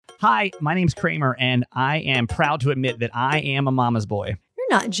Hi, my name's Kramer, and I am proud to admit that I am a mama's boy. You're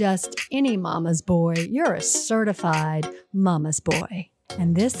not just any mama's boy, you're a certified mama's boy.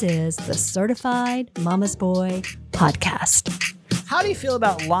 And this is the Certified Mama's Boy podcast. How do you feel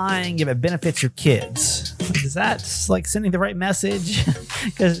about lying if it benefits your kids? Is that like sending the right message?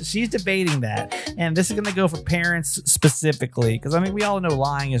 Because she's debating that. And this is going to go for parents specifically. Because, I mean, we all know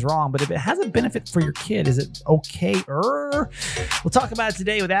lying is wrong. But if it has a benefit for your kid, is it okay? We'll talk about it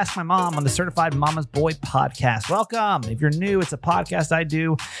today with Ask My Mom on the Certified Mama's Boy podcast. Welcome. If you're new, it's a podcast I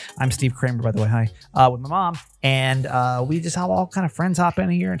do. I'm Steve Kramer, by the way. Hi. With my mom. And we just have all kind of friends hop in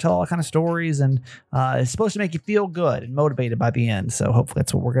here and tell all kind of stories. And it's supposed to make you feel good and motivated by the end. So hopefully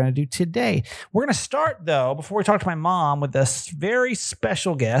that's what we're going to do today. We're going to start, though, before we talk to my mom, with this very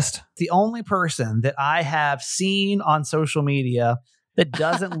special guest. The only person that I have seen on social media that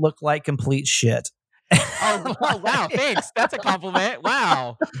doesn't look like complete shit. Oh, wow. Thanks. That's a compliment.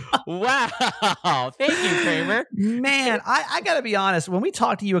 Wow. Thank you, Kramer. Man, I got to be honest. When we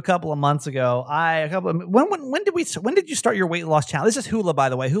talked to you a couple of months ago, when did you start your weight loss challenge? This is Hula, by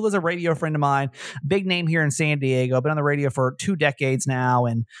the way. Hula's a radio friend of mine, big name here in San Diego. Been on the radio for 2 decades now,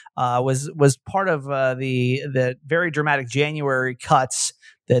 and was part of the very dramatic January cuts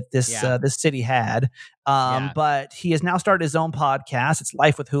that this city had. But he has now started his own podcast. It's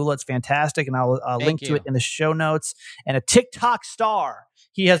Life with Hula. It's fantastic. And I'll link to it in the show notes. And a TikTok star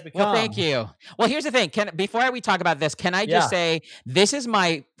he has become. Well, thank you. Well, here's the thing. Before we talk about this, can I just say this is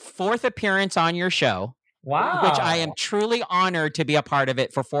my 4th appearance on your show. Wow. Which I am truly honored to be a part of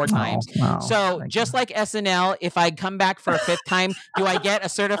it for 4 times. So just like SNL, if I come back for a 5th time, do I get a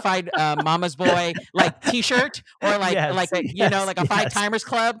certified mama's boy like t-shirt or like a 5-timers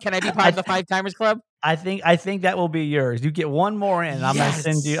club? Can I be part of the 5-timers club? I think that will be yours. You get one more in. I'm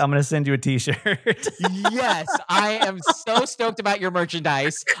gonna send you a t-shirt. Yes, I am so stoked about your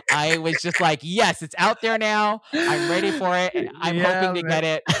merchandise. I was just like, yes, it's out there now. I'm ready for it, and I'm hoping to get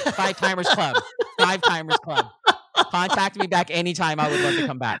it. 5-timers club. 5-timers club. Contact me back anytime. I would love to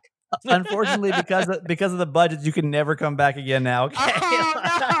come back. Unfortunately, because of the budget, you can never come back again now. Okay.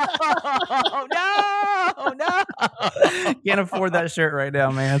 Oh, no. Can't afford that shirt right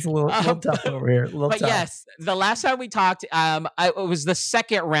now, man. It's a little tough over here. But tough. Yes, the last time we talked, it was the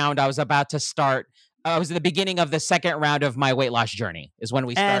second round I was about to start. I was at the beginning of the second round of my weight loss journey is when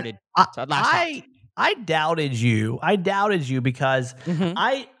we started. I doubted you. Because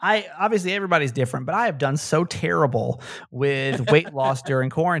I obviously everybody's different, but I have done so terrible with weight loss during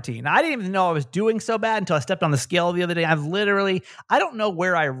quarantine. I didn't even know I was doing so bad until I stepped on the scale the other day. I don't know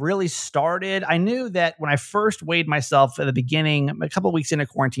where I really started. I knew that when I first weighed myself at the beginning, a couple of weeks into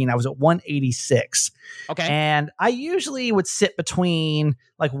quarantine, I was at 186. Okay. And I usually would sit between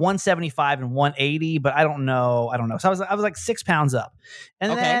like 175 and 180, but I don't know. So I was like 6 pounds up.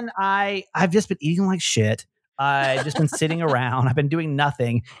 And then I've just been eating like shit. I've just been sitting around. I've been doing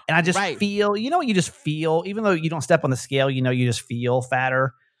nothing. And I just feel, when you just feel, even though you don't step on the scale, you just feel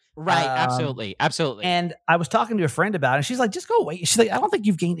fatter. Right. Absolutely. And I was talking to a friend about it, and she's like, just go wait. She's like, I don't think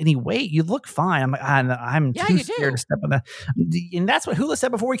you've gained any weight. You look fine. I'm like, I'm too scared to step on that. And that's what Hula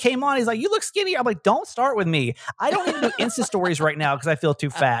said before we came on. He's like, you look skinny. I'm like, don't start with me. I don't even do Insta stories right now because I feel too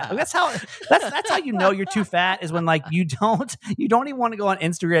fat. Like, that's how you know you're too fat, is when like you don't even want to go on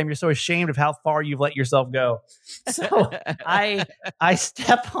Instagram. You're so ashamed of how far you've let yourself go. So I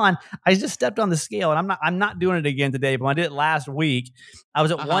just stepped on the scale, and I'm not doing it again today, but when I did it last week, I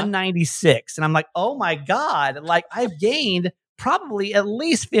was at 196, and I'm like, oh my God, like I've gained probably at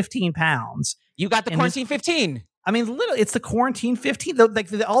least 15 pounds. You got the quarantine 15. I mean, literally, it's the quarantine 15.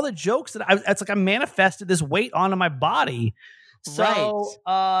 All the jokes that it's like I manifested this weight onto my body. So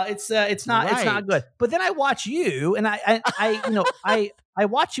it's not good. But then I watch you, and I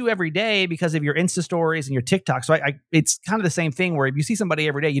watch you every day because of your Insta stories and your TikTok. So it's kind of the same thing where if you see somebody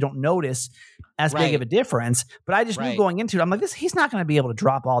every day, you don't notice as big of a difference. But I just knew going into it, I'm like, he's not going to be able to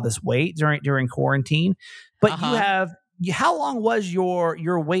drop all this weight during quarantine. But how long was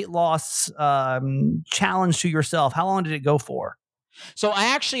your weight loss challenge to yourself? How long did it go for? So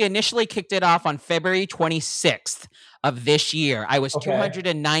I actually initially kicked it off on February 26th of this year. I was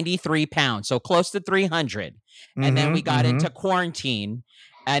 293 pounds, so close to 300. And then we got into quarantine.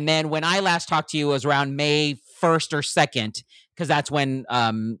 And then when I last talked to you, it was around May 1st or 2nd, because that's when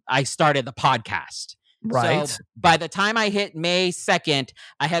I started the podcast. Right. So by the time I hit May 2nd,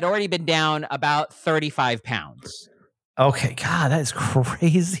 I had already been down about 35 pounds. Okay. God, that is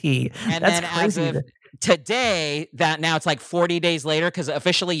crazy. And that's then crazy. as of today, that now it's like 40 days later, because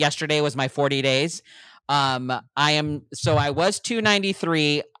officially yesterday was my 40 days. I was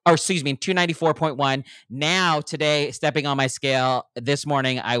 293. or excuse me, 294.1. Now, today, stepping on my scale this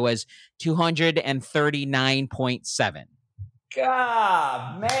morning, I was 239.7.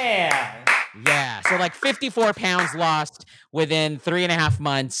 God, man. Yeah. So like 54 pounds lost within 3.5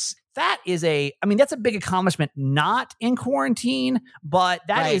 months. That's a big accomplishment, not in quarantine, but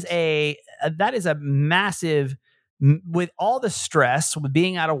that is a massive, with all the stress with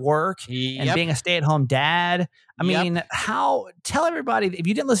being out of work and being a stay-at-home dad. Tell everybody, if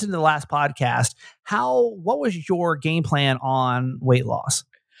you didn't listen to the last podcast, what was your game plan on weight loss?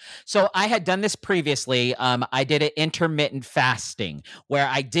 So I had done this previously. I did an intermittent fasting where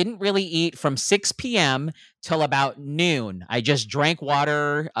I didn't really eat from 6 p.m. till about noon. I just drank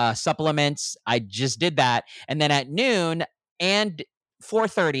water, supplements. I just did that. And then at noon and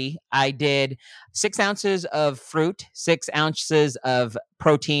 4:30, I did 6 ounces of fruit, 6 ounces of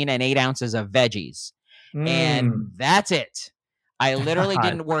protein, and 8 ounces of veggies. And that's it. I literally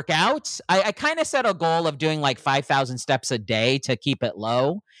didn't work out. I kind of set a goal of doing like 5,000 steps a day to keep it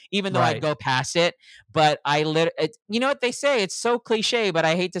low, even though I'd go past it. But you know what they say? It's so cliche, but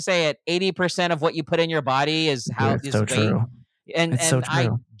I hate to say it. 80% of what you put in your body is weight. True. And I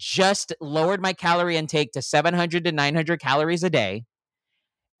just lowered my calorie intake to 700 to 900 calories a day.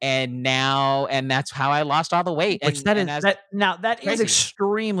 And that's how I lost all the weight. That is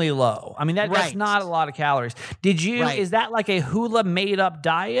extremely low. I mean, that's not a lot of calories. Is that like a hula made up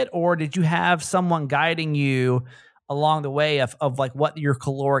diet, or did you have someone guiding you along the way of like what your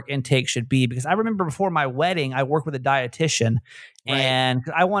caloric intake should be? Because I remember before my wedding, I worked with a dietitian and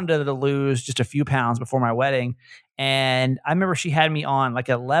I wanted to lose just a few pounds before my wedding. And I remember she had me on like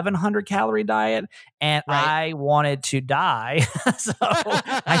 1,100 calorie diet, and I wanted to die. So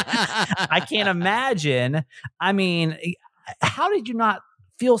I can't imagine. I mean, how did you not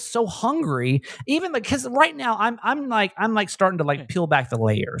feel so hungry? Even because right now I'm like starting to like peel back the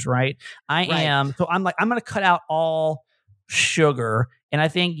layers. Right. I am. So I'm going to cut out all sugar. And I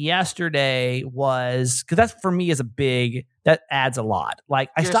think yesterday was, because that's for me that adds a lot. Like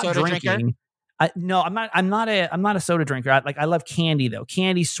I stopped drinking. No, I'm not a soda drinker. I love candy though.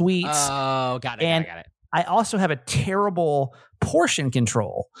 Candy, sweets. Oh, got it. I also have a terrible portion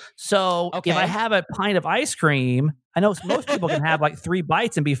control. So if I have a pint of ice cream, I know most people can have like 3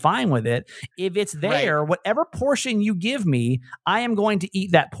 bites and be fine with it. If it's there, whatever portion you give me, I am going to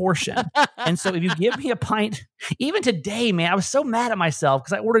eat that portion. And so if you give me a pint, even today, man, I was so mad at myself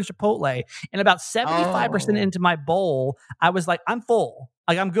because I ordered Chipotle, and about 75% into my bowl, I was like, I'm full.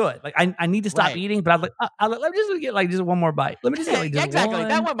 Like, I'm good. Like, I need to stop eating, but let me just get like just one more bite. Let me just get like just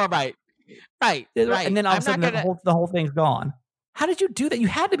that one more bite. Right. And then all of a sudden the whole thing's gone. How did you do that? You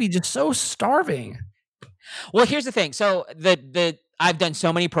had to be just so starving. Well, here's the thing. So I've done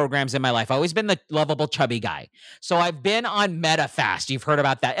so many programs in my life. I've always been the lovable chubby guy. So I've been on MetaFast. You've heard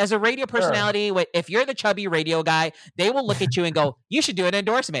about that. As a radio personality, if you're the chubby radio guy, they will look at you and go, you should do an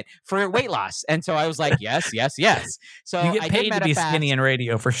endorsement for weight loss. And so I was like, yes. So you get paid to be skinny in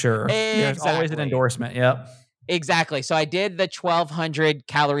radio for sure. Exactly. There's always an endorsement. Yep. Exactly. So I did the 1,200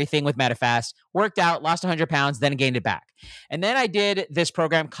 calorie thing with MetaFast, worked out, lost 100 pounds, then gained it back. And then I did this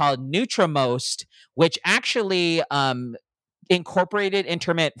program called Nutrimost, which actually incorporated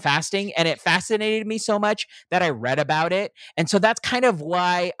intermittent fasting, and it fascinated me so much that I read about it. And so that's kind of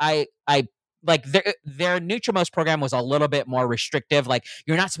why I like their Nutrimost program was a little bit more restrictive. Like,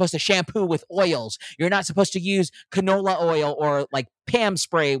 you're not supposed to shampoo with oils. You're not supposed to use canola oil or like Pam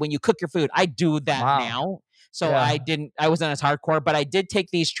spray when you cook your food. I do that now. So I wasn't as hardcore, but I did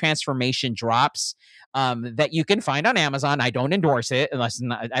take these transformation drops that you can find on Amazon. I don't endorse it unless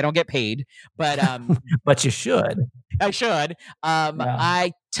I don't get paid, but but you should. I should.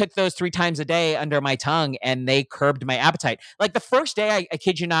 I took those 3 times a day under my tongue, and they curbed my appetite. Like the first day, I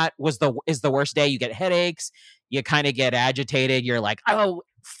kid you not, is the worst day. You get headaches. You kind of get agitated. You're like, oh,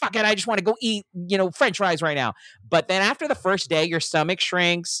 fuck it, I just want to go eat, French fries right now. But then after the first day, your stomach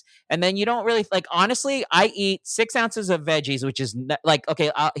shrinks, and then you don't really like. Honestly, I eat 6 ounces of veggies, which is like,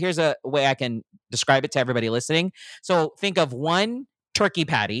 okay. Here's a way I can describe it to everybody listening. So think of 1 turkey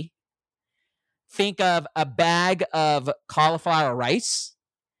patty. Think of a bag of cauliflower rice,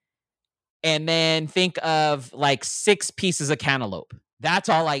 and then think of like 6 pieces of cantaloupe. That's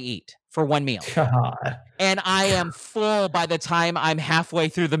all I eat for 1 meal. God. And I am full by the time I'm halfway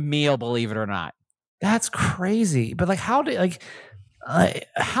through the meal, believe it or not. That's crazy. But like, how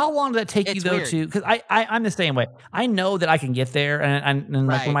long did that take you though weird. to, because I'm the same way. I know that I can get there, and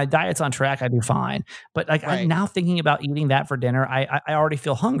like when my diet's on track, I do fine. But like I'm now thinking about eating that for dinner. I already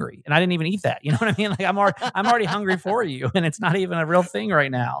feel hungry, and I didn't even eat that. You know what I mean? Like I'm already hungry for you, and it's not even a real thing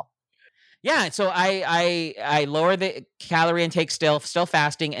right now. Yeah, so I lower the calorie intake still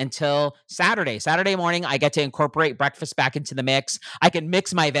fasting until Saturday. Saturday morning, I get to incorporate breakfast back into the mix. I can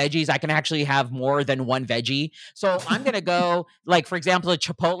mix my veggies. I can actually have more than one veggie. So I'm gonna go, like for example, a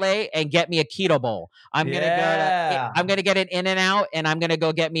Chipotle and get me a keto bowl. I'm gonna get an In-N-Out, and I'm gonna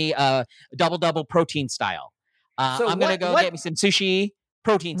go get me a double protein style. I'm gonna go get me some sushi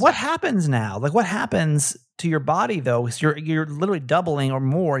protein. What happens now? Like, what happens to your body though? 'Cause you're literally doubling or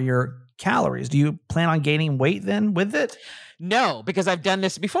more your calories. Do you plan on gaining weight then with it? No, because I've done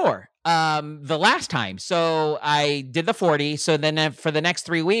this before. The last time. So I did the 40. So then for the next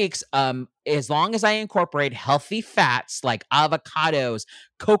 3 weeks, as long as I incorporate healthy fats like avocados,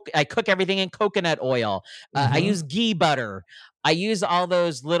 I cook everything in coconut oil. I use ghee butter. I use all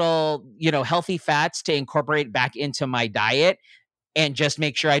those little, healthy fats to incorporate back into my diet. And just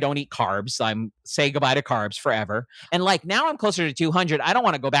make sure I don't eat carbs. I'm say goodbye to carbs forever. And like now I'm closer to 200. I don't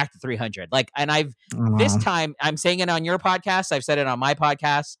want to go back to 300. This time I'm saying it on your podcast. I've said it on my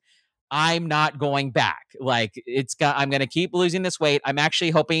podcast. I'm not going back. Like I'm going to keep losing this weight. I'm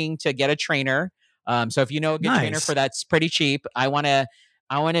actually hoping to get a trainer. So if you know a good trainer for that's pretty cheap, I want to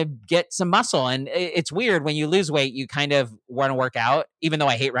get some muscle. And it's weird when you lose weight, you kind of want to work out, even though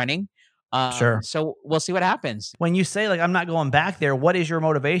I hate running. Sure. So we'll see what happens. When you say like, I'm not going back there, what is your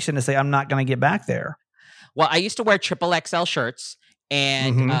motivation to say I'm not going to get back there? Well, I used to wear XXL shirts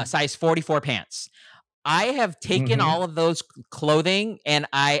and size 44 pants. I have taken all of those clothing and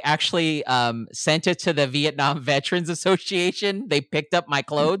I actually sent it to the Vietnam Veterans Association. They picked up my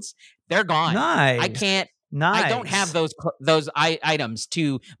clothes. They're gone. Nice. I can't. Nice. I don't have those items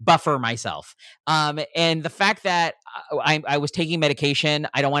to buffer myself. And the fact that I was taking medication,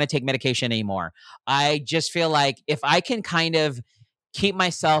 I don't want to take medication anymore. I just feel like if I can kind of keep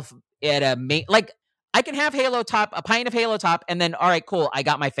myself at I can have a pint of Halo Top, and then all right, cool, I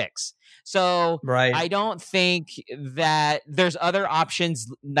got my fix. So I don't think that there's other options,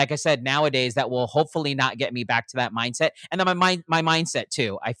 like I said, nowadays that will hopefully not get me back to that mindset. And then my mindset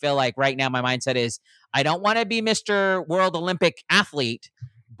too. I feel like right now my mindset is I don't want to be Mr. World Olympic athlete,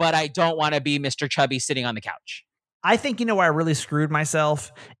 but I don't want to be Mr. Chubby sitting on the couch. I think where I really screwed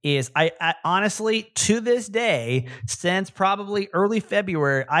myself is I honestly, to this day, since probably early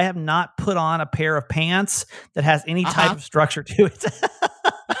February, I have not put on a pair of pants that has any type of structure to it.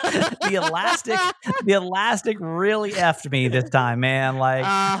 The elastic really effed me this time, man. Like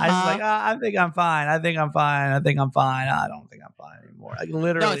I was like, I think I'm fine. I don't think I'm fine anymore. Like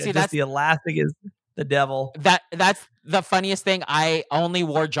literally, the elastic is the devil. That's the funniest thing. I only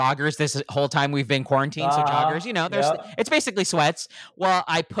wore joggers this whole time we've been quarantined. So joggers, it's basically sweats. Well,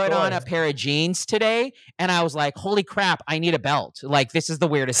 I put on a pair of jeans today and I was like, holy crap, I need a belt. Like, this is the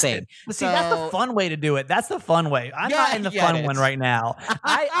weirdest thing. See, that's the fun way to do it. That's the fun way. I'm not in the fun one right now.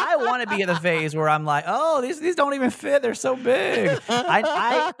 I want to be in the phase where I'm like, oh, these don't even fit. They're so big.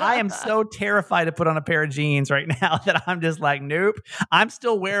 I am so terrified to put on a pair of jeans right now that I'm just like, nope. I'm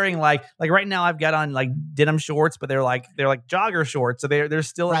still wearing like right now I've got on like denim shorts, but they're like jogger shorts, so they're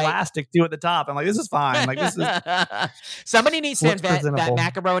still elastic too at the top. I'm like, this is fine. Like this is. Somebody needs to invent that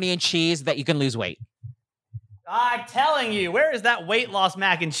macaroni and cheese that you can lose weight. I'm telling you, where is that weight loss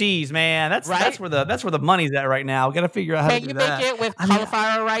mac and cheese, man? That's where the money's at right now. Got to figure out how to do that. Can you make it with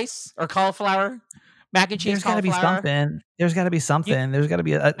cauliflower rice or cauliflower mac and cheese? There's got to be something. There's got to be something. There's got to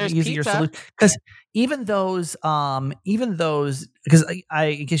be an easier solution. Because even those, because I,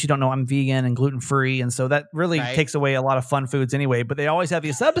 in case you don't know, I'm vegan and gluten free, and so that really takes away a lot of fun foods anyway. But they always have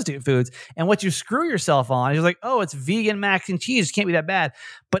these substitute foods, and what you screw yourself on is like, oh, it's vegan mac and cheese, it can't be that bad.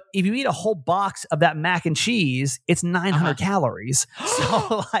 But if you eat a whole box of that mac and cheese, it's 900 calories.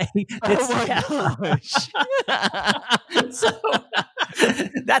 So like, it's so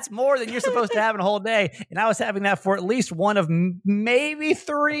that's more than you're supposed to have in a whole day. And I was having that for at least one of maybe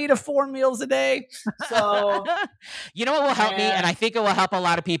 3 to 4 meals a day. So you know what will help me, and I think it will help a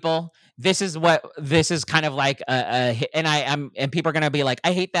lot of people. This is kind of like and people are gonna be like,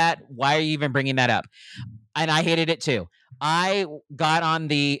 I hate that. Why are you even bringing that up? And I hated it too. I got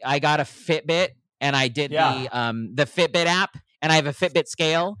a Fitbit and I did the Fitbit app, and I have a Fitbit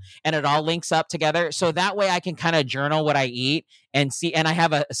scale, and it all links up together. So that way I can kind of journal what I eat and see, and I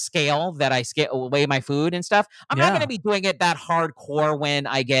have a scale that I weigh my food and stuff. I'm not going to be doing it that hardcore when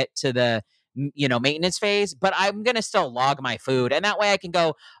I get to the maintenance phase, but I'm going to still log my food. And that way I can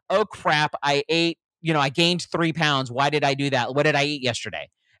go, oh crap, I ate, I gained 3 pounds. Why did I do that? What did I eat yesterday?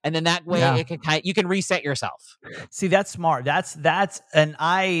 And then that way it can you can reset yourself. See, that's smart. And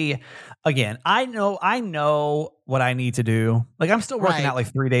I know what I need to do. Like I'm still working out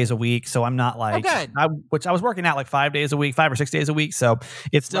like 3 days a week. So I'm not like, which I was working out like 5 days a week, 5 or 6 days a week. So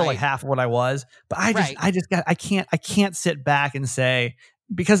it's still like half of what I was, but I can't sit back and say,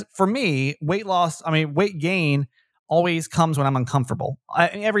 because for me, weight gain always comes when I'm uncomfortable.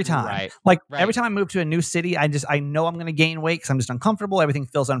 Every time. Every time I move to a new city, I know I'm going to gain weight because I'm just uncomfortable. Everything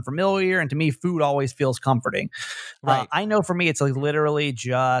feels unfamiliar. And to me, food always feels comforting. I know for me, it's like literally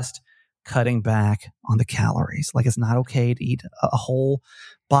just cutting back on the calories. Like it's not okay to eat a whole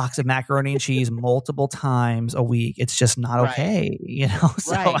box of macaroni and cheese multiple times a week. It's just not okay, you know?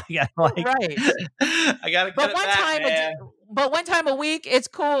 So I got to cut it back, man. But one time a week, it's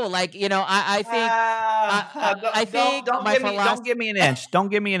cool. Like, you know, I think don't give me an inch. Don't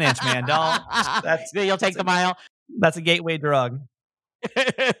give me an inch, man. You'll take the mile. That's a gateway drug.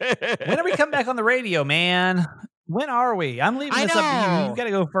 When are we coming back on the radio, man? When are we? I'm leaving this up to you. You got to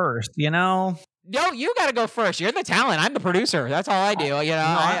go first, you know? No, you got to go first. You're the talent. I'm the producer. That's all I do. You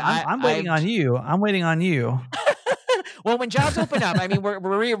know, I'm waiting on you. I'm waiting on you. Well, when jobs open up, I mean, we're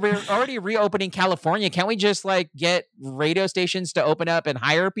already reopening California. Can't we just like get radio stations to open up and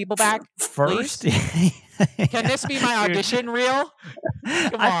hire people back first? Can this be my audition reel?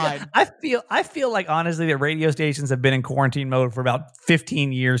 Come on. I feel like honestly that radio stations have been in quarantine mode for about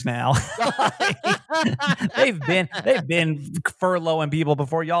 15 years now. They've been furloughing people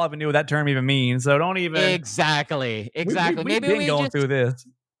before y'all even knew what that term even means. So don't even exactly. We've been going through this.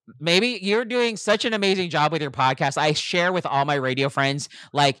 Maybe you're doing such an amazing job with your podcast. I share with all my radio friends,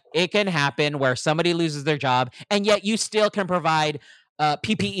 like it can happen where somebody loses their job and yet you still can provide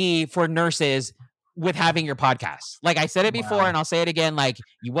PPE for nurses with having your podcast. Like I said it before and I'll say it again, like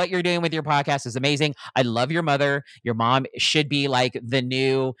what you're doing with your podcast is amazing. I love your mother. Your mom should be like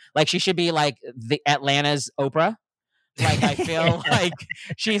she should be like the Atlanta's Oprah. Like I feel like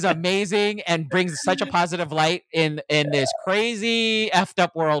she's amazing and brings such a positive light in this crazy effed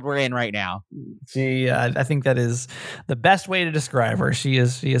up world we're in right now. I think that is the best way to describe her. She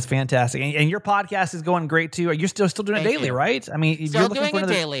is fantastic, and your podcast is going great too. You're still doing it daily, right? I mean, still doing it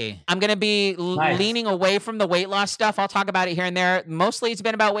daily. I'm going to be leaning away from the weight loss stuff. I'll talk about it here and there. Mostly, it's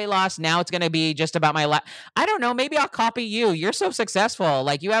been about weight loss. Now it's going to be just about my life. I don't know. Maybe I'll copy you. You're so successful.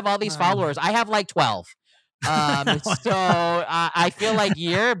 Like you have all these followers. I have like 12. So I feel like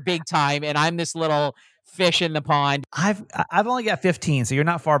you're big time and I'm this little fish in the pond. I've only got 15, so you're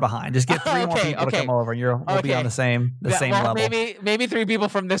not far behind. Just get 3 more people to come over, and we'll be on the same level. Maybe 3 people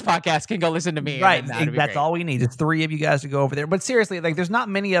from this podcast can go listen to me. Right, that's all we need. It's 3 of you guys to go over there. But seriously, like, there's not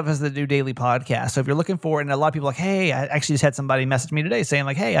many of us that do daily podcasts. So if you're looking for it, and a lot of people are like, hey, I actually just had somebody message me today saying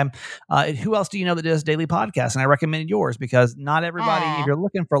like, hey, I'm who else do you know that does daily podcasts? And I recommended yours because not everybody. If you're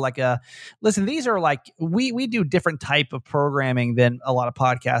looking for like listen, these are like we do different type of programming than a lot of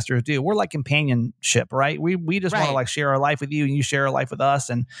podcasters do. We're like companionship, right? We just want to like share our life with you and you share our life with us.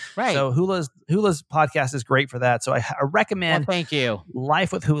 And so Hula's podcast is great for that. So I recommend thank you.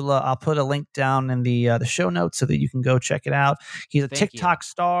 Life with Hula. I'll put a link down in the show notes so that you can go check it out. He's a TikTok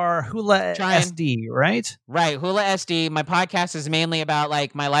star, Hula SD, right? Right. Hula SD. My podcast is mainly about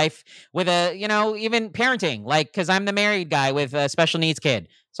like my life with even parenting, like, cause I'm the married guy with a special needs kid.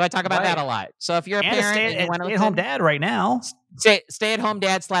 So I talk about that a lot. So if you're a parent and you want to stay at home dad right now, stay at home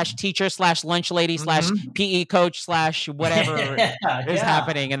dad / teacher / lunch lady / PE coach / whatever is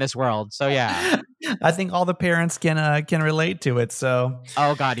happening in this world. So yeah, I think all the parents can relate to it. So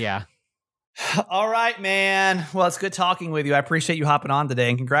oh god, yeah. All right, man. Well, it's good talking with you. I appreciate you hopping on today,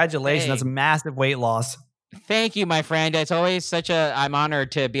 and congratulations. That's a massive weight loss. Thank you, my friend. It's always I'm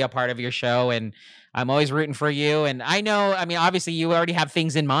honored to be a part of your show, and I'm always rooting for you. And I know, I mean, obviously you already have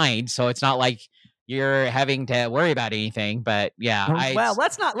things in mind, so it's not like you're having to worry about anything, but yeah. Well,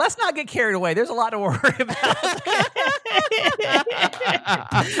 let's not get carried away. There's a lot to worry about.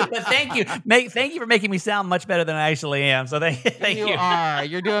 But thank you. Thank you for making me sound much better than I actually am. So thank you. You are.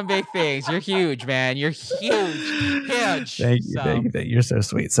 You're doing big things. You're huge, man. You're huge. Thank you. Thank you. You're so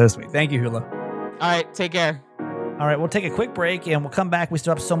sweet. So sweet. Thank you, Hula. All right. Take care. All right, we'll take a quick break and we'll come back. We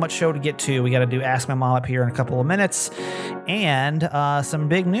still have so much show to get to. We got to do Ask My Mom up here in a couple of minutes. And some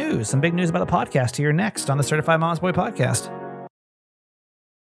big news about the podcast here next on the Certified Mama's Boy podcast.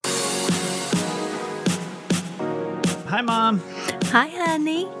 Hi, Mom. Hi,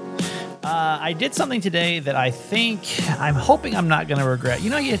 honey. I did something today that I'm hoping I'm not going to regret. You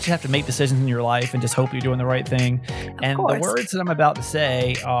know, you just have to make decisions in your life and just hope you're doing the right thing. And the words that I'm about to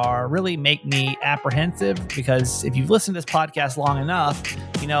say really make me apprehensive because if you've listened to this podcast long enough,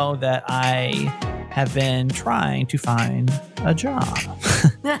 you know that I have been trying to find a job.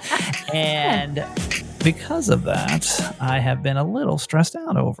 And because of that, I have been a little stressed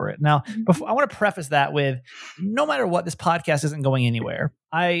out over it. Now, before, I want to preface that with, no matter what, this podcast isn't going anywhere.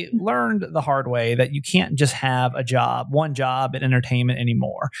 I learned the hard way that you can't just have one job in entertainment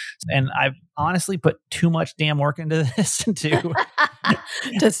anymore. And I've honestly put too much damn work into this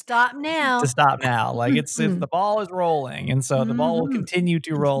to stop now. Like it's the ball is rolling. And so the ball will continue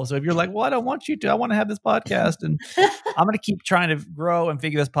to roll. So if you're like, well, I don't want you to, I want to have this podcast, and I'm going to keep trying to grow and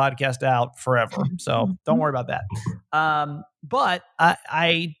figure this podcast out forever. So don't worry about that. But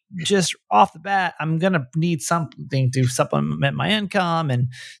I just off the bat, I'm going to need something to supplement my income. And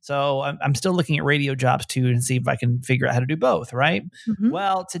so I'm still looking at radio jobs too, and see if I can figure out how to do both. Right. Mm-hmm.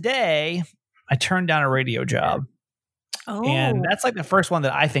 Well, today I turned down a radio job. Oh. And that's like the first one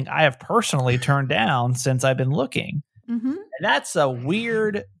that I think I have personally turned down since I've been looking. Mm-hmm. And that's a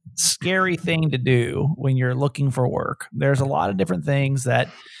weird, scary thing to do when you're looking for work. There's a lot of different things that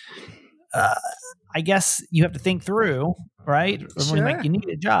I guess you have to think through, right? Sure. When you need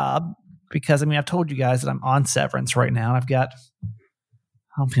a job, because I've told you guys that I'm on severance right now. And I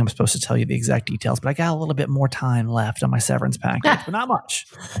don't think I'm supposed to tell you the exact details, but I got a little bit more time left on my severance package, but not much.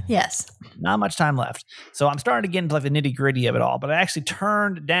 Yes. Not much time left. So I'm starting to get into like the nitty gritty of it all, but I actually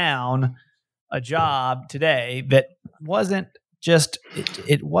turned down a job today that wasn't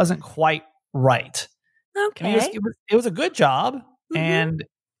it wasn't quite right. Okay. It was a good job, and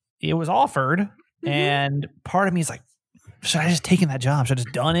it was offered. And part of me is like, should I just taken that job? Should I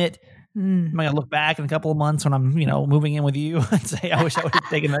just done it? Am I going to look back in a couple of months when I'm, moving in with you and say, I wish I would have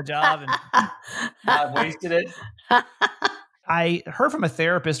taken that job and not wasted it? I heard from a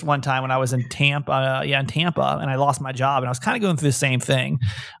therapist one time when I was in Tampa, and I lost my job, and I was kind of going through the same thing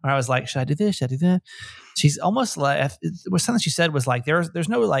where I was like, should I do this? Should I do that? She's almost like, something she said was like, there's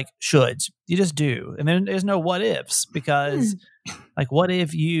no like shoulds, you just do. And then there's no what ifs, because like, what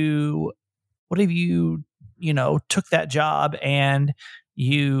if you took that job and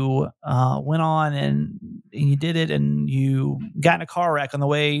you went on and you did it, and you got in a car wreck on the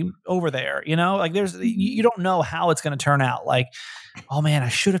way over there, like you don't know how it's going to turn out. Like, oh man, I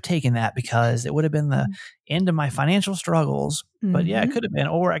should have taken that because it would have been the end of my financial struggles. But yeah, it could have been,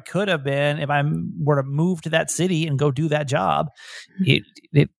 or I could have been, if I were to move to that city and go do that job,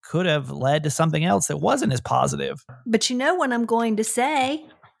 it could have led to something else that wasn't as positive. But you know what I'm going to say?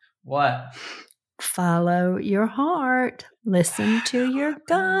 What? Follow your heart. Listen to your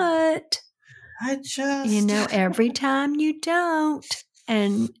gut. Every time you don't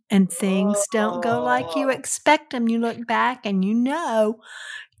and things don't go like you expect them, you look back and you know.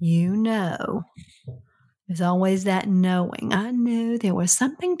 There's always that knowing. I knew there was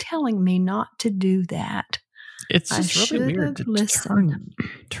something telling me not to do that. It's just really weird to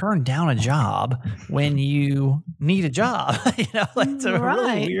turn down a job when you need a job. It's a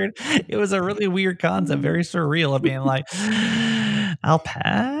really weird. It was a really weird concept, very surreal, of being like, I'll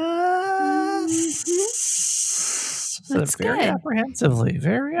pass. That's very good. Apprehensively.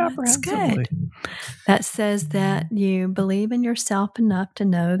 That's good. That says that you believe in yourself enough to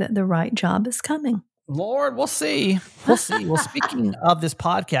know that the right job is coming. Lord, we'll see. Well, speaking of this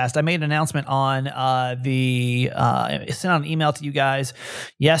podcast, I made an announcement on I sent out an email to you guys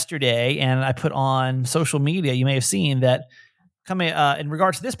yesterday, and I put on social media. You may have seen that coming in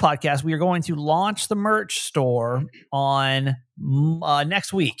regards to this podcast, we are going to launch the merch store on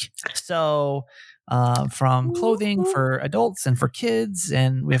next week. So from clothing for adults and for kids,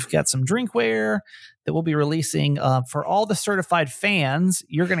 and we've got some drinkware that we'll be releasing for all the certified fans.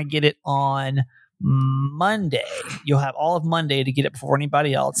 You're going to get it on Monday. You'll have all of Monday to get it before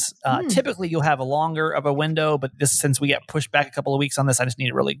anybody else. Typically you'll have a longer of a window, but since we got pushed back a couple of weeks on this, I just need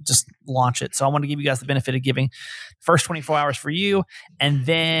to really just launch it. So I want to give you guys the benefit of giving first 24 hours for you. And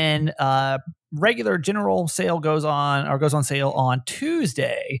then regular general sale goes on sale on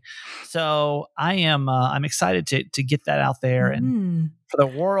Tuesday. So I'm excited to get that out there and for the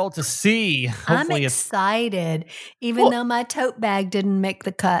world to see. Hopefully I'm excited, even though my tote bag didn't make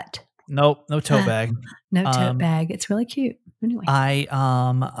the cut. Nope, no tote bag. No tote bag. It's really cute. Anyway, I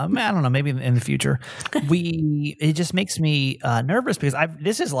don't know. Maybe in the future, it just makes me nervous because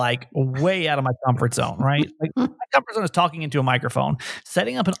this is like way out of my comfort zone, right? Like my comfort zone is talking into a microphone.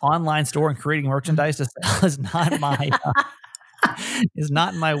 Setting up an online store and creating merchandise to sell is not in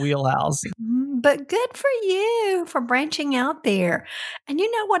my wheelhouse. But good for you for branching out there. And you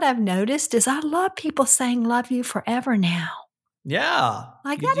know what I've noticed is I love people saying "love you forever" now. Yeah.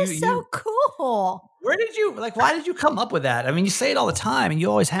 Like that is so cool. Why did you come up with that? I mean, you say it all the time and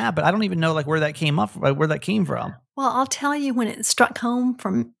you always have, but I don't even know where that came from. Well, I'll tell you when it struck home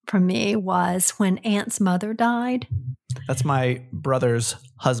from me was when Aunt's mother died. That's my brother's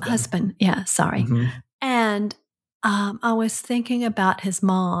husband. Yeah, sorry. Mm-hmm. And I was thinking about his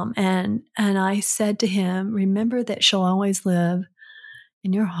mom, and I said to him, remember that she'll always live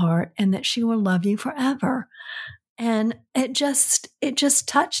in your heart and that she will love you forever. And it just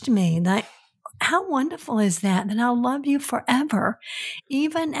touched me. Like, how wonderful is that I'll love you forever,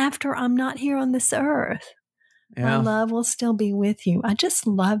 even after I'm not here on this earth. Yeah. My love will still be with you. I just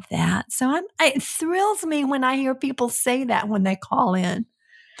love that. So it thrills me when I hear people say that when they call in.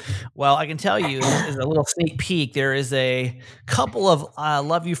 Well, I can tell you, as a little sneak peek, there is a couple of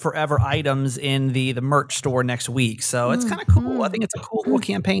Love You Forever items in the merch store next week. So it's kind of cool. I think it's a cool little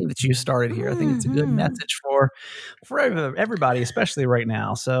campaign that you started here. I think it's a good message for everybody, especially right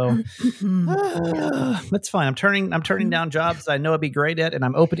now. So that's fine. I'm turning down jobs that I know I'd be great at, and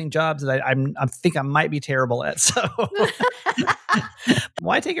I'm opening jobs that I think I might be terrible at. So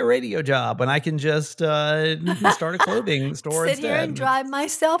why take a radio job when I can just start a clothing store Sit instead? here and drive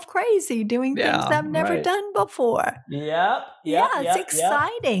myself crazy doing things I've never done before. Yep. It's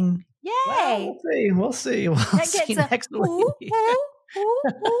exciting. Yay. Well, we'll see. We'll see next week.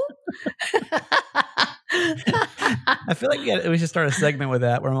 I feel like we should start a segment with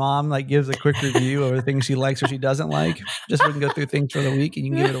that where Mom gives a quick review of the things she likes or she doesn't like. Just so we can go through things for the week and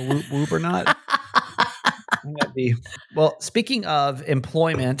you can give it a whoop whoop or not. Well, speaking of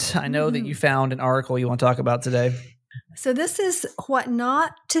employment, I know that you found an article you want to talk about today. So this is what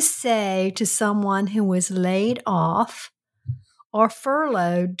not to say to someone who was laid off or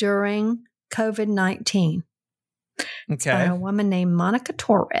furloughed during COVID-19. It's by a woman named Monica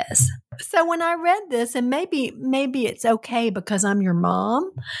Torres. So when I read this, and maybe it's okay because I'm your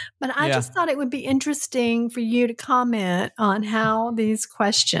mom, but I just thought it would be interesting for you to comment on how these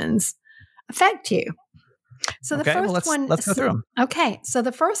questions affect you. So the first one, let's go through them. Okay, so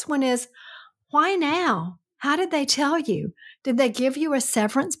the first one is, why now? How did they tell you? Did they give you a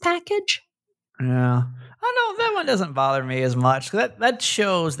severance package? Yeah, I know that one doesn't bother me as much. That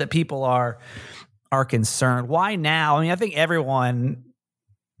shows that people are concerned. Why now? I mean, I think everyone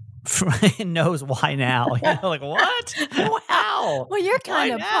knows why now. What? Wow. Well, you're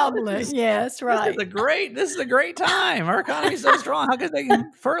kind of public. Yes, right. This is a great time. Our economy's so strong. How could they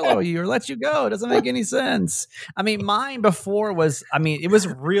furlough you or let you go? It doesn't make any sense. I mean, mine before it was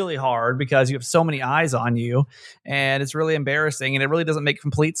really hard because you have so many eyes on you and it's really embarrassing and it really doesn't make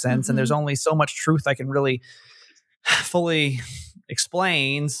complete sense. And there's only so much truth I can really fully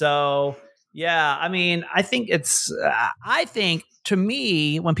explain. So yeah, I mean, I think to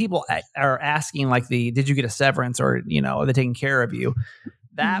me, when people are asking did you get a severance or, are they taking care of you?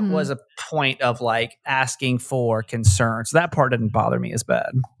 That was a point of asking for concern. So that part didn't bother me as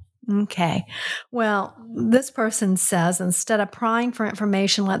bad. Okay. Well, this person says, instead of prying for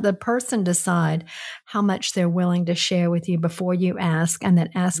information, let the person decide how much they're willing to share with you before you ask, and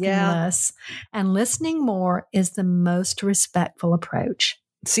that asking less and listening more is the most respectful approach.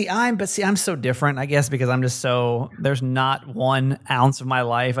 I'm so different, I guess, because I'm just there's not 1 ounce of my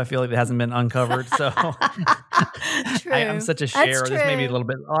life I feel like that hasn't been uncovered. So I'm such a sharer. This may be a little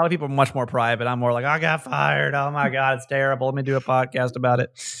bit, a lot of people are much more private. I'm more I got fired. Oh my God, it's terrible. Let me do a podcast about it.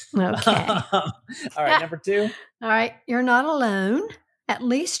 Okay. All right. Number 2. All right. You're not alone. At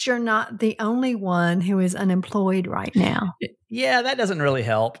least you're not the only one who is unemployed right now. Yeah, that doesn't really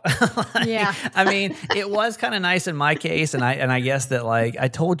help. Yeah. I mean, it was kind of nice in my case. And I guess that I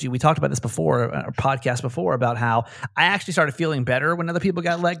told you, we talked about this before, our podcast before, about how I actually started feeling better when other people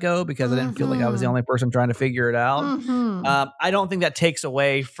got let go because I didn't feel like I was the only person trying to figure it out. I don't think that takes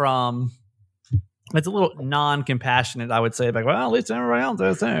away from, it's a little non-compassionate, I would say. Well, at least everybody else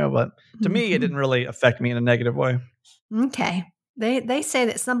is there. But to me, it didn't really affect me in a negative way. Okay. They say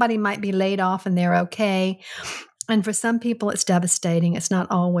that somebody might be laid off and they're okay. And for some people, it's devastating. It's not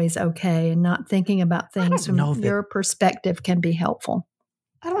always okay. And not thinking about things from your perspective can be helpful.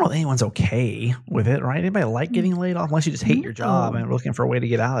 I don't know if anyone's okay with it, right? Anybody like getting laid off unless you just hate your job and are looking for a way to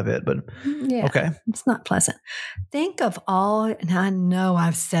get out of it. But okay. It's not pleasant. Think of all, and I know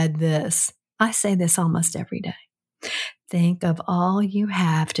I've said this. I say this almost every day. Think of all you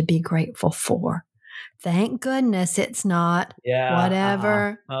have to be grateful for. Thank goodness it's not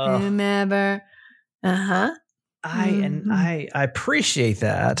whatever, whomever. I appreciate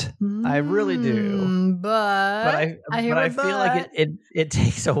that. I really do. But I feel like it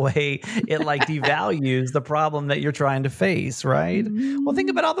takes away, it devalues the problem that you're trying to face, right? Well, think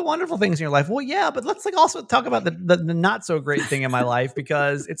about all the wonderful things in your life. Well, yeah, but let's also talk about the not so great thing in my life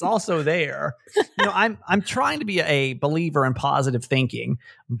because it's also there. I'm trying to be a believer in positive thinking,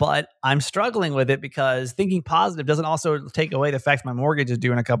 but I'm struggling with it because thinking positive doesn't also take away the fact my mortgage is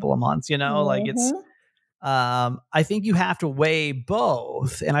due in a couple of months. I think you have to weigh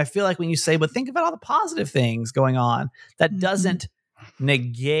both. And I feel like when you say, but think about all the positive things going on, that doesn't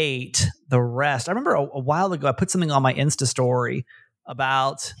negate the rest. I remember a while ago, I put something on my Insta story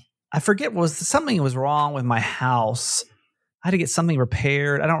about, I forget, something was wrong with my house. I had to get something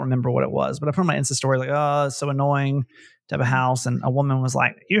repaired. I don't remember what it was, but I put on my Insta story like, oh, it's so annoying to have a house. And a woman was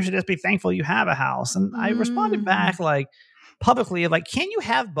like, you should just be thankful you have a house. And I responded back like publicly, like, can you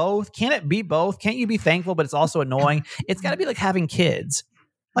have both? Can it be both? Can't you be thankful, but it's also annoying? It's got to be like having kids.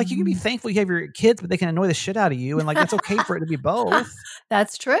 Like, you can be thankful you have your kids, but they can annoy the shit out of you. And like, it's okay for it to be both.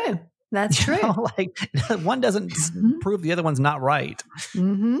 That's true. That's true. Like, one doesn't prove the other one's not right.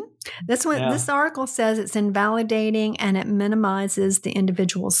 This article says it's invalidating and it minimizes the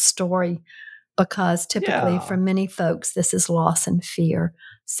individual's story because typically for many folks, this is loss and fear.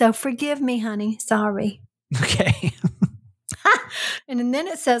 So forgive me, honey. Sorry. Okay. And then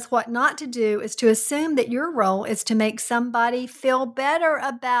it says what not to do is to assume that your role is to make somebody feel better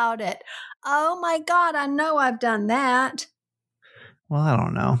about it. Oh my God, I know I've done that. Well, I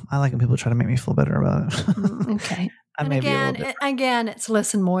don't know. I like when people try to make me feel better about it. Okay. And again, it's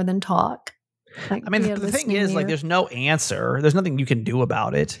listen more than talk. Like, I mean, the thing is, like, there's no answer. There's nothing you can do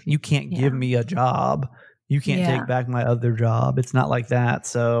about it. You can't give me a job. You can't take back my other job. It's not like that.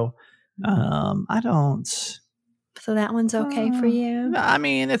 So, I don't. So that one's okay for you? I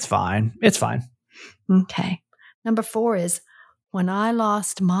mean, it's fine. It's fine. Okay. Number 4 is when I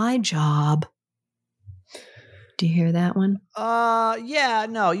lost my job. Do you hear that one? Yeah,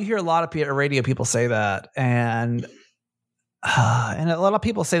 no, you hear a lot of radio people say that. And a lot of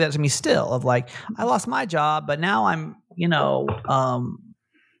people say that to me still of like, I lost my job, but now I'm,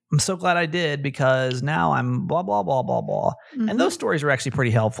 I'm so glad I did because now I'm blah, blah, blah, blah, blah. And those stories are actually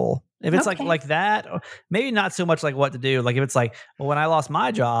pretty helpful. If it's like that, maybe not so much like what to do. Like if it's like, well, when I lost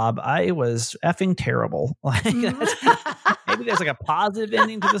my job, I was effing terrible. Like maybe there's like a positive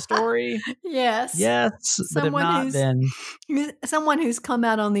ending to the story. Yes. But if not, then someone who's come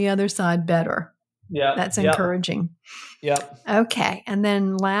out on the other side better. Yeah. That's encouraging. Yep. Okay. And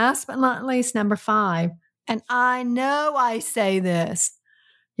then last but not least, number 5. And I know I say this.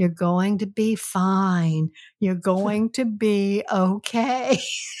 You're going to be fine. You're going to be okay.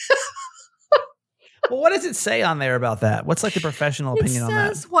 Well, what does it say on there about that? What's like the professional opinion on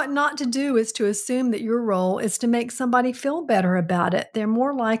that? It says what not to do is to assume that your role is to make somebody feel better about it. They're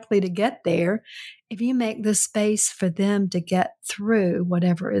more likely to get there if you make the space for them to get through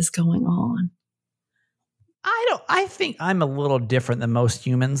whatever is going on. I think I'm a little different than most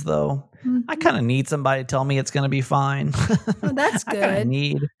humans, though. I kind of need somebody to tell me it's going to be fine. Well, that's good.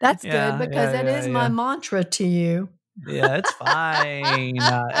 That's good because that is my mantra to you. Yeah, it's fine.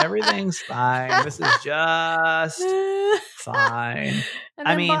 Everything's fine. This is just fine.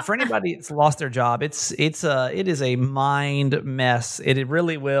 I mean, for anybody that's lost their job, it is a mind mess. It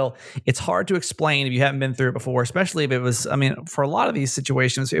really will. It's hard to explain if you haven't been through it before, especially if it was. I mean, for a lot of these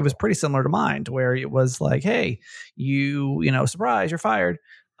situations, it was pretty similar to mine, to where it was like, hey, you surprise, you're fired.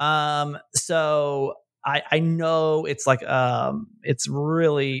 So I know it's like,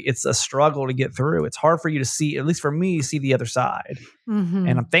 it's a struggle to get through. It's hard for you to see, at least for me, see the other side. And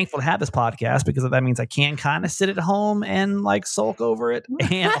I'm thankful to have this podcast because that means I can kind of sit at home and like sulk over it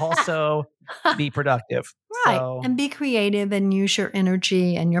and also be productive. Right. So, and be creative and use your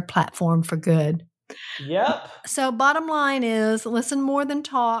energy and your platform for good. Yep. So bottom line is listen more than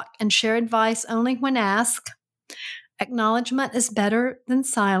talk and share advice only when asked. Acknowledgement is better than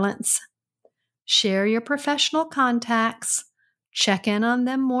silence. Share your professional contacts. Check in on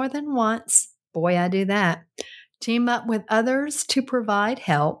them more than once. Boy, I do that. Team up with others to provide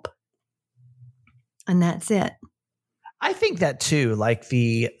help. And that's it. I think that too. Like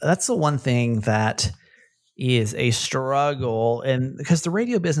that's the one thing that is a struggle. And because the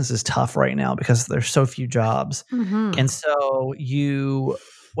radio business is tough right now because there's so few jobs. And so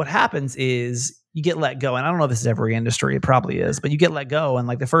what happens is you get let go. And I don't know if this is every industry. It probably is, but you get let go. And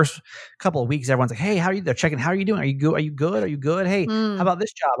like the first couple of weeks, everyone's like, hey, how are you? They're checking. How are you doing? Are you good? Are you good? Are you good? Hey, how about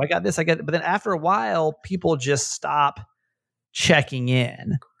this job? I got this. I got it. But then after a while, people just stop checking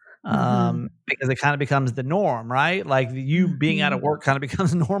in because it kind of becomes the norm, right? Like you being out of work kind of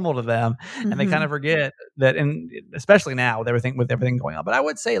becomes normal to them. And they kind of forget that, and especially now with everything going on. But I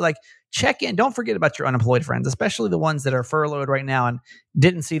would say like check in. Don't forget about your unemployed friends, especially the ones that are furloughed right now and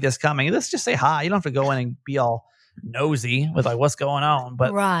didn't see this coming. Let's just say hi. You don't have to go in and be all nosy with like what's going on,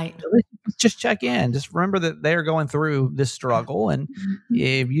 but just check in. Just remember that they're going through this struggle, and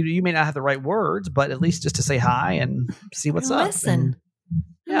if you may not have the right words, but at least just to say hi and see what's up. Listen.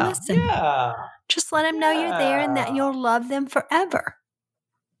 Just let them know you're there and that you'll love them forever.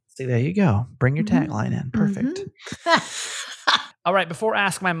 See, there you go. Bring your tagline in. Perfect. All right. Before I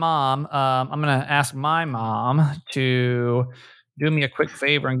ask my mom, I'm going to ask my mom to do me a quick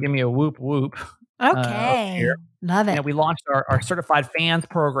favor and give me a whoop whoop. Okay. Love it. We launched our Certified Fans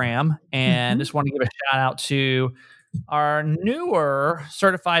program, and just want to give a shout out to our newer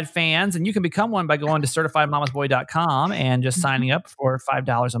certified fans. And you can become one by going to certifiedmamasboy.com and just signing up for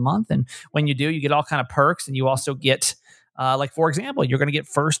 $5 a month. And when you do, you get all kind of perks, and you also get like, for example, you're going to get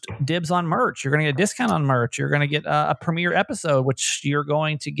first dibs on merch. You're going to get a discount on merch. You're going to get a premiere episode, which you're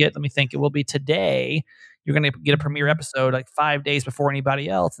going to get, let me think, it will be today. You're going to get a premiere episode like 5 days before anybody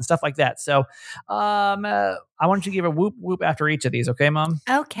else and stuff like that. So I want you to give a whoop whoop after each of these. Okay, Mom?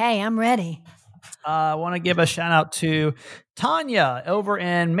 Okay, I'm ready. I want to give a shout out to Tanya over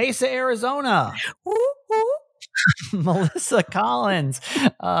in Mesa, Arizona. Woo, woo. Melissa Collins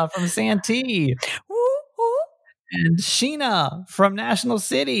from Santee. Woo, woo. And Sheena from National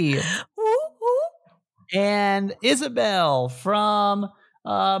City. Woo, woo. And Isabel from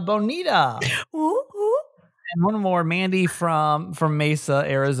Bonita. Woo, woo. And one more, Mandy from Mesa,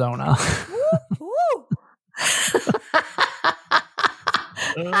 Arizona. Woo, woo.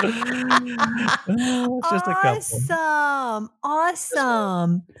 It's just a couple.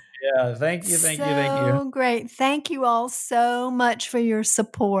 Awesome. Yeah, thank you. So great. Thank you all so much for your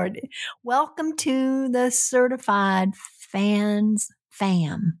support. Welcome to the Certified Fans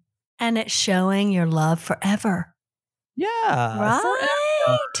fam. And it's showing your love forever. Yeah. Right?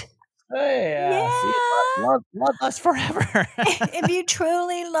 Yeah. See, love us forever. If you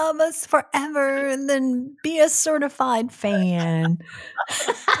truly love us forever, then be a certified fan.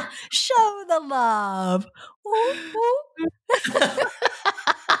 Show the love. Ooh, ooh.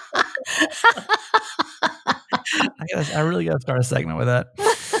 I really got to start a segment with that.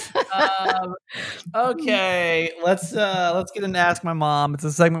 Okay, let's get into Ask My Mom. It's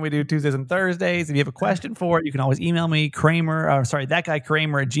a segment we do Tuesdays and Thursdays. If you have a question for it, you can always email me,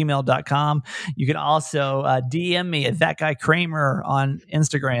 thatguykramer@gmail.com. You can also DM me at thatguykramer on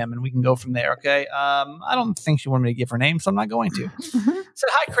Instagram, and we can go from there. Okay. I don't think she wanted me to give her name, so I'm not going to. So,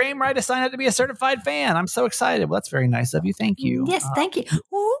 hi, Kramer. I decided to be a certified fan. I'm so excited. Well, that's very nice of you. Thank you. Yes, thank you.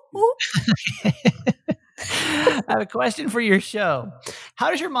 Ooh, ooh. I have a question for your show.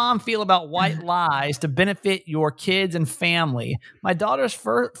 How does your mom feel about white lies to benefit your kids and family? My daughter's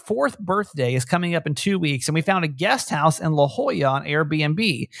fourth birthday is coming up in 2 weeks, and we found a guest house in La Jolla on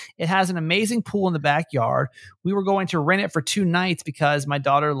Airbnb. It has an amazing pool in the backyard. We were going to rent it for 2 nights because my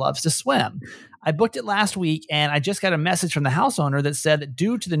daughter loves to swim. I booked it last week, and I just got a message from the house owner that said that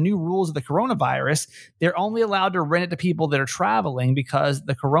due to the new rules of the coronavirus, they're only allowed to rent it to people that are traveling because of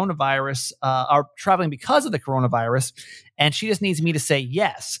the coronavirus, and she just needs me to say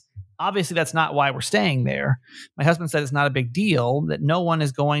yes. Obviously, that's not why we're staying there. My husband said it's not a big deal, that no one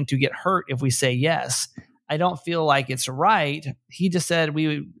is going to get hurt if we say yes. I don't feel like it's right. He just said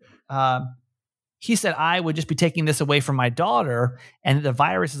he said I would just be taking this away from my daughter, and the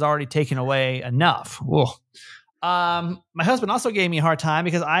virus is already taken away enough. My husband also gave me a hard time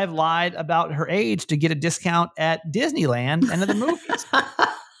because I've lied about her age to get a discount at Disneyland and at the movies.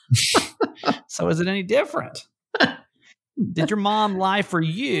 So is it any different? Did your mom lie for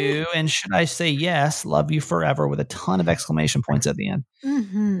you? And should I say yes? Love you forever with a ton of exclamation points at the end.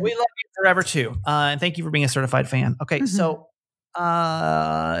 Mm-hmm. We love you forever too. And thank you for being a certified fan. Okay. So,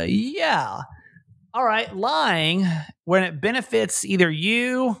 yeah. All right, lying when it benefits either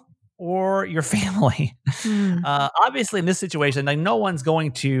you or your family. Obviously, in this situation, like no one's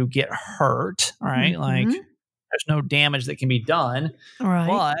going to get hurt. All right, like there's no damage that can be done. All right,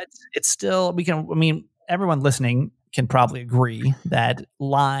 but it's still everyone listening can probably agree that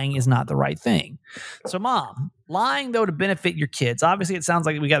lying is not the right thing. So, Mom, lying though to benefit your kids. Obviously, it sounds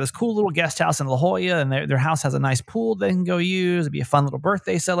like we got this cool little guest house in La Jolla, and their house has a nice pool they can go use. It'd be a fun little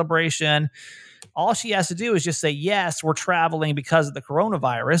birthday celebration. All she has to do is just say, yes, we're traveling because of the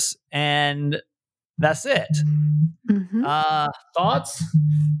coronavirus, and that's it. Thoughts?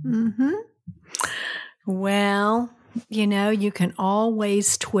 Well, you can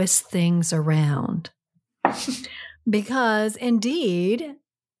always twist things around because indeed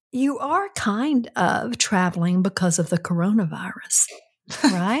you are kind of traveling because of the coronavirus,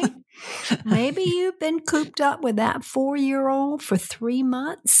 right? Maybe you've been cooped up with that 4-year-old for 3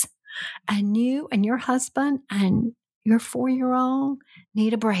 months. And you and your husband and your 4-year-old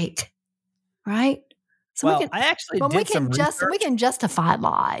need a break, right? So well, I actually did some research. We can justify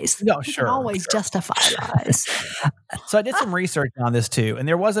lies. No, we sure. can always justify lies. So I did some research on this too, and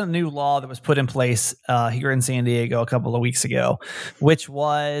there was a new law that was put in place here in San Diego a couple of weeks ago, which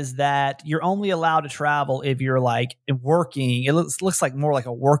was that you're only allowed to travel if you're like working. It looks like more like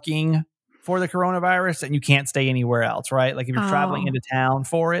a working for the coronavirus, and you can't stay anywhere else, right? Like if you're traveling into town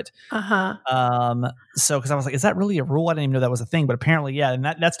for it. So because I was like, is that really a rule? I didn't even know that was a thing, but apparently, yeah. And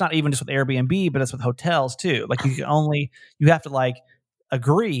that's not even just with Airbnb, but it's with hotels too. Like you have to like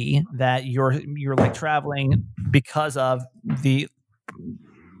agree that you're like traveling because of you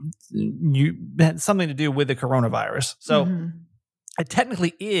had something to do with the coronavirus. So it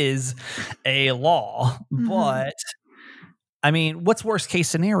technically is a law, but I mean, what's worst case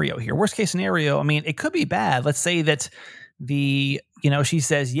scenario here? Worst case scenario, I mean, it could be bad. Let's say that she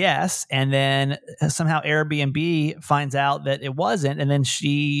says yes, and then somehow Airbnb finds out that it wasn't, and then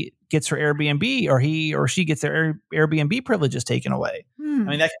she gets her Airbnb, or he or she gets their Airbnb privileges taken away. I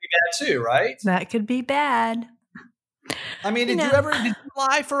mean, that could be bad too, right? That could be bad. I mean, did you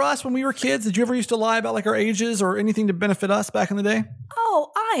lie for us when we were kids? Did you ever used to lie about like our ages or anything to benefit us back in the day?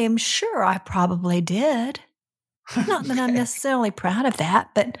 Oh, I am sure I probably did. Not that I'm necessarily proud of that,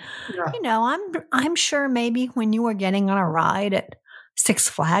 but I'm sure maybe when you were getting on a ride at Six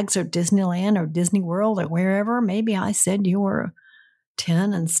Flags or Disneyland or Disney World or wherever, maybe I said you were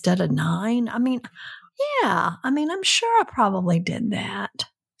 10 instead of 9. I mean, yeah. I mean, I'm sure I probably did that.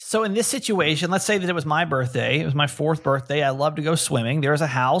 So in this situation, let's say that it was my birthday. It was my 4th birthday. I love to go swimming. There was a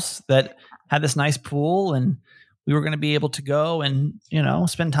house that had this nice pool, and we were going to be able to go and,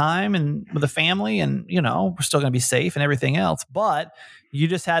 spend time with the family, and, we're still going to be safe and everything else. But you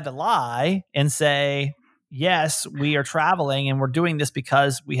just had to lie and say, yes, we are traveling and we're doing this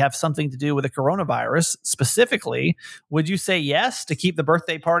because we have something to do with the coronavirus specifically. Would you say yes to keep the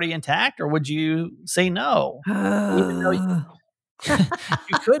birthday party intact, or would you say no? Even though you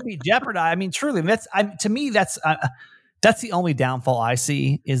could be jeopardized. I mean, truly, to me, that's the only downfall I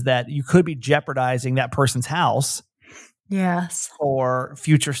see, is that you could be jeopardizing that person's house. Yes. For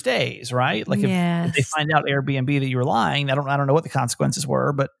future stays, right? Like if they find out Airbnb that you were lying, I don't know what the consequences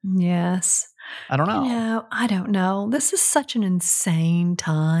were, but yes. I don't know. I don't know. This is such an insane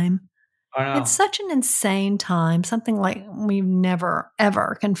time. I know. It's such an insane time, something like we've never,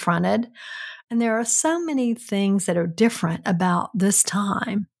 ever confronted. And there are so many things that are different about this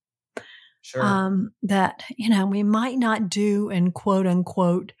time. Sure. That, we might not do in quote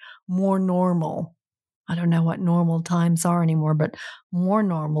unquote more normal. I don't know what normal times are anymore, but more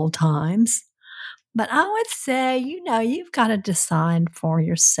normal times. But I would say, you've got to decide for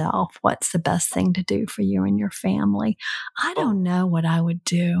yourself what's the best thing to do for you and your family. I don't know what I would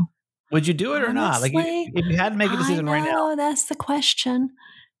do. Would you do it or not? Like if you had to make a decision right now? That's the question.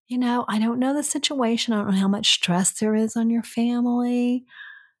 I don't know the situation. I don't know how much stress there is on your family.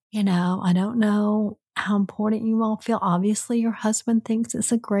 I don't know how important you all feel. Obviously, your husband thinks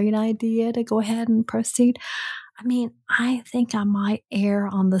it's a great idea to go ahead and proceed. I mean, I think I might err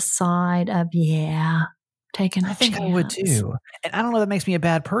on the side of, taking a chance. I think I would too. And I don't know if that makes me a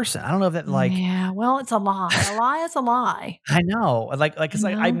bad person. I don't know if that Yeah, well, it's a lie. A lie is a lie. I know. Cause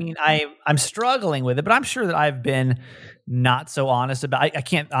I mean, I'm struggling with it, but I'm sure that I've been not so honest about. I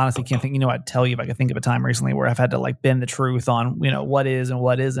can't think. I'd tell you if I could think of a time recently where I've had to bend the truth on what is and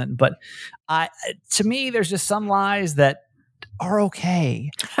what isn't. But to me, there's just some lies that are okay,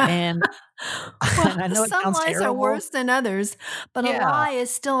 and, and I know some lies terrible. are worse than others, but a lie is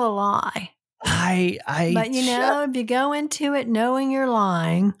still a lie. But if you go into it knowing you're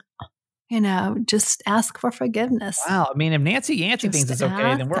lying, just ask for forgiveness. Wow. I mean, if Nancy Yancey thinks it's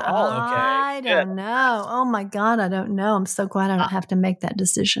okay, then we're all okay. I don't know. Oh my God, I don't know. I'm so glad I don't have to make that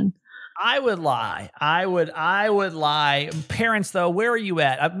decision. I would lie. I would lie. Parents, though, where are you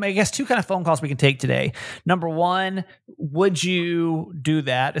at? I guess 2 kind of phone calls we can take today. Number 1, would you do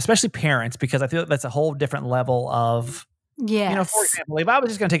that? Especially parents, because I feel that's a whole different level of. Yes. For example, if I was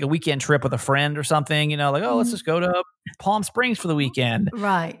just going to take a weekend trip with a friend or something, let's just go to Palm Springs for the weekend.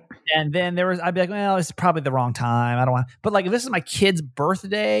 Right. And then I'd be like, well, it's probably the wrong time. I don't want, but if this is my kid's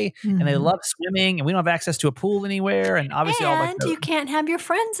birthday and they love swimming and we don't have access to a pool anywhere, and obviously you can't have your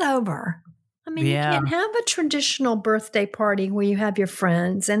friends over. I mean, you can't have a traditional birthday party where you have your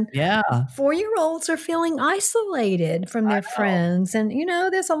friends, and 4-year-olds are feeling isolated from their friends. And,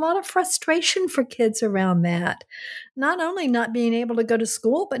 there's a lot of frustration for kids around that. Not only not being able to go to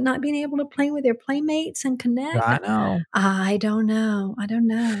school, but not being able to play with their playmates and connect. I know. I don't know.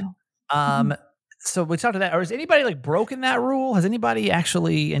 So we talked to that. Or has anybody like broken that rule? Has anybody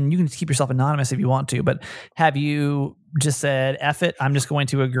actually, and you can keep yourself anonymous if you want to, but have you just said, F it, I'm just going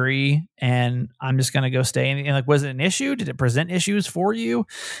to agree and I'm just going to go stay? And like, was it an issue? Did it present issues for you?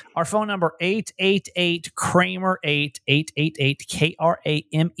 Our phone number, 888-KRAMER-8,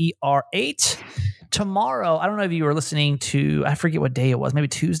 888-KRAMER-8. Tomorrow, I don't know if you were listening to, I forget what day it was, maybe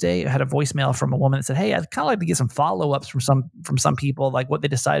Tuesday. I had a voicemail from a woman that said, hey, I'd kind of like to get some follow-ups from some people, like what they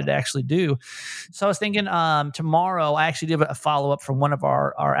decided to actually do. So I was thinking tomorrow, I actually did a follow-up from one of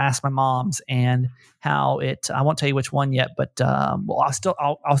our Ask My Moms and how it, I won't tell you which one yet, but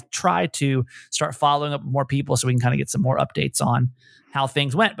I'll try to start following up with more people so we can kind of get some more updates on how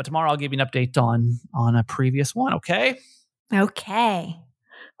things went. But tomorrow I'll give you an update on a previous one. Okay. Okay.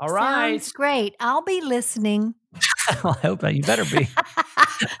 All right. Sounds great. I'll be listening. I hope that you better be.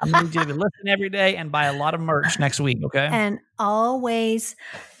 I'm going to need you to listen every day and buy a lot of merch next week. Okay. And always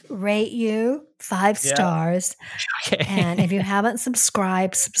rate you 5 stars. Okay. And if you haven't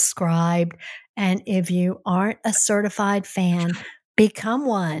subscribed. And if you aren't a certified fan, become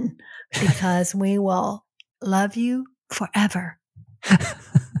one, because we will love you forever. How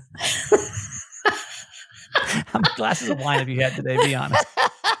many glasses of wine have you had today? Be honest.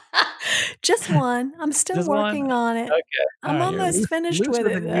 Just one. I'm still working on it. Okay. I'm almost finished with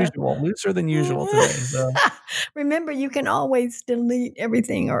it. Looser than usual today. So. Remember, you can always delete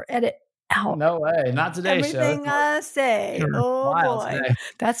everything or edit out. No way. Not today, everything I say. Oh, boy. Today.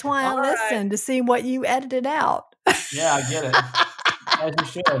 That's why I listen to see what you edited out. Yeah, I get it. As you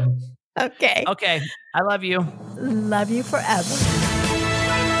should. Okay. Okay. I love you. Love you forever.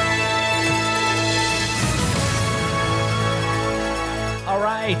 All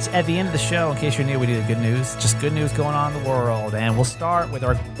right, at the end of the show, in case you're new, we do the good news. Just good news going on in the world. And we'll start with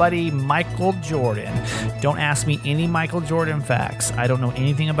our buddy Michael Jordan. Don't ask me any Michael Jordan facts. I don't know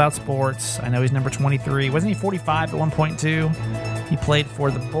anything about sports. I know he's number 23. Wasn't he 45 at 1.2? He played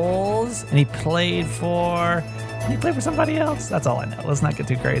for the Bulls, and he played for somebody else. That's all I know. Let's not get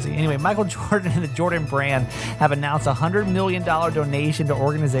too crazy. Anyway, Michael Jordan and the Jordan brand have announced a $100 million donation to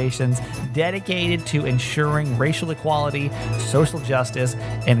organizations dedicated to ensuring racial equality, social justice,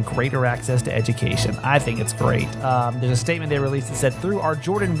 and greater access to education. I think it's great. There's a statement they released that said, through our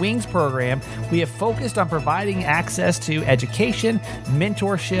Jordan Wings program, we have focused on providing access to education,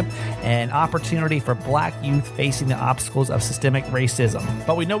 mentorship, and opportunity for Black youth facing the obstacles of systemic racism.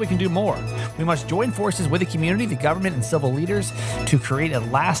 But we know we can do more. We must join forces with the community, the government, and civil leaders to create a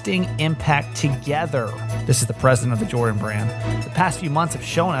lasting impact together. This is the president of the Jordan brand. The past few months have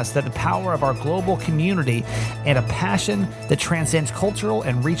shown us that the power of our global community and a passion that transcends cultural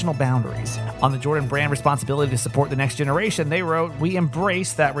and regional boundaries. On the Jordan brand responsibility to support the next generation, they wrote, we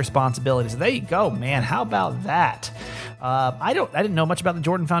embrace that responsibility. So there you go, man. How about that? I didn't know much about the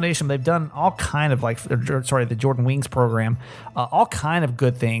Jordan Foundation. They've done all kind of the Jordan Wings program, all kind of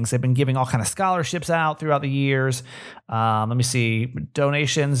good things. They've been giving all kind of scholarships out throughout the years. Let me see,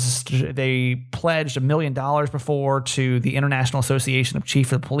 donations. They pledged $1 million before to the International Association of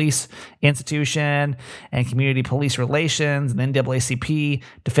Chiefs of Police Institution and Community Police Relations, and the NAACP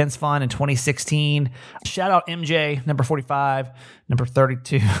Defense Fund in 2016. Shout out MJ, number 45, number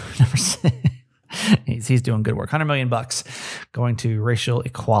 32, number 6. He's doing good work. $100 million going to racial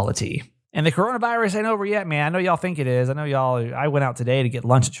equality. And the coronavirus ain't over yet, man. I know y'all think it is. I went out today to get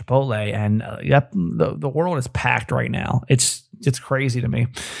lunch at Chipotle, and the world is packed right now. It's crazy to me.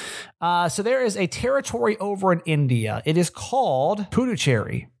 So there is a territory over in India. It is called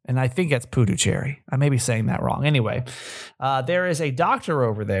Puducherry, and I think it's Puducherry. I may be saying that wrong. Anyway, there is a doctor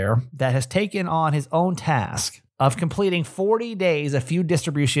over there that has taken on his own task of completing 40 days of food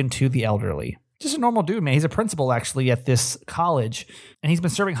distribution to the elderly. Just a normal dude, man. He's a principal, actually, at this college, and he's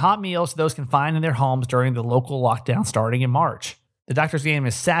been serving hot meals to those confined in their homes during the local lockdown starting in March. The doctor's name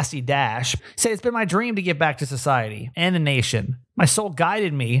is Sassy Dash. He said, it's been my dream to give back to society and the nation. My soul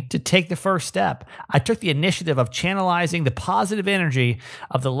guided me to take the first step. I took the initiative of channelizing the positive energy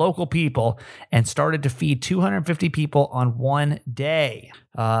of the local people and started to feed 250 people on one day.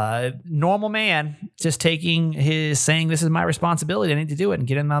 Normal man, just saying, this is my responsibility. I need to do it and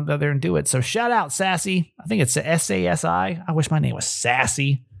get in out there and do it. So shout out Sassy. I think it's SASI. I wish my name was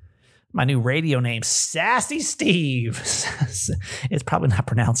Sassy. My new radio name, Sassy Steve. It's probably not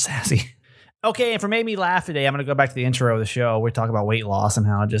pronounced Sassy. Okay, and for Made Me Laugh today, I'm going to go back to the intro of the show. We talk about weight loss and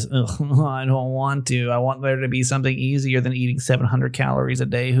how I don't want to. I want there to be something easier than eating 700 calories a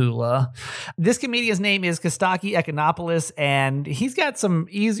day, hula. This comedian's name is Kostaki Ekonopoulos, and he's got some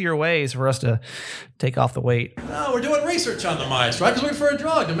easier ways for us to take off the weight. No, we're doing research on the mice, right? Because we're looking for a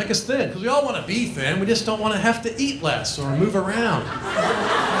drug to make us thin. Because we all want to be thin. We just don't want to have to eat less or move around.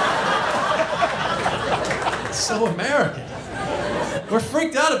 so American. We're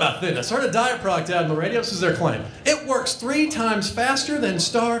freaked out about thinness. Heard a diet product out on the radio. This is their claim. It works 3 times faster than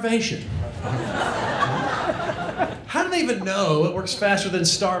starvation. How do they even know it works faster than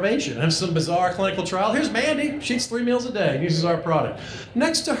starvation? Have some bizarre clinical trial. Here's Mandy. She eats 3 meals a day and uses our product.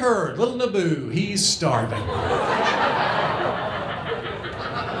 Next to her, little Naboo. He's starving.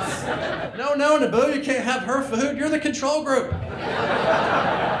 No, Naboo, you can't have her food. You're the control group.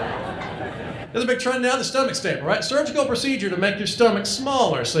 There's a big trend now, the stomach staple, right? Surgical procedure to make your stomach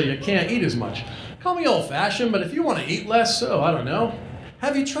smaller so you can't eat as much. Call me old-fashioned, but if you want to eat less, so I don't know.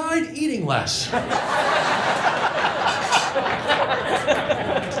 Have you tried eating less? How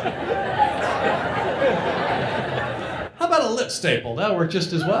about a lip staple? That'll work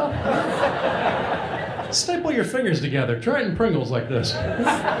just as well. Staple your fingers together. Try it in Pringles like this.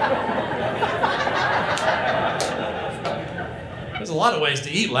 There's a lot of ways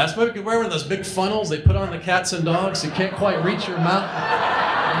to eat less. Maybe you could wear one of those big funnels they put on the cats and dogs so you can't quite reach your mouth.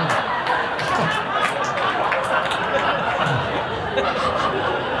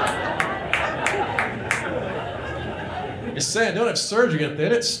 Just saying, don't have surgery to get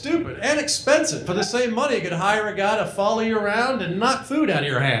thin. It's stupid and expensive. For the same money, you could hire a guy to follow you around and knock food out of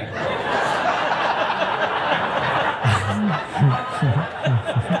your hand.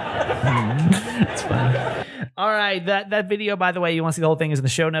 That's funny. All right, that video, by the way, you want to see the whole thing, is in the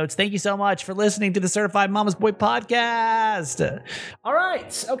show notes. Thank you so much for listening to the Certified Mama's Boy podcast. All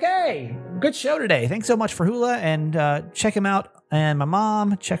right, okay, good show today. Thanks so much for Hula, and check him out. And my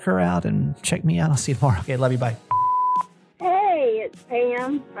mom, check her out, and check me out. I'll see you tomorrow. Okay, love you, bye. Hey, it's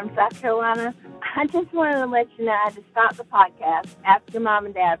Pam from South Carolina. I just wanted to let you know I just stopped the podcast after Mom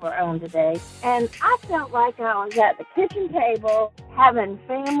and Dad were on today, and I felt like I was at the kitchen table having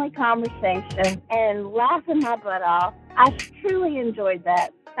family conversation and laughing my butt off. I truly enjoyed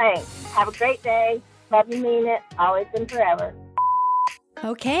that. Thanks. Have a great day. Love you, mean it. Always and forever.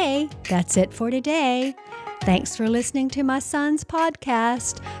 Okay, that's it for today. Thanks for listening to my son's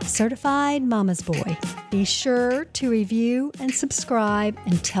podcast, Certified Mama's Boy. Be sure to review and subscribe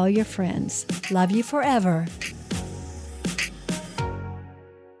and tell your friends. Love you forever.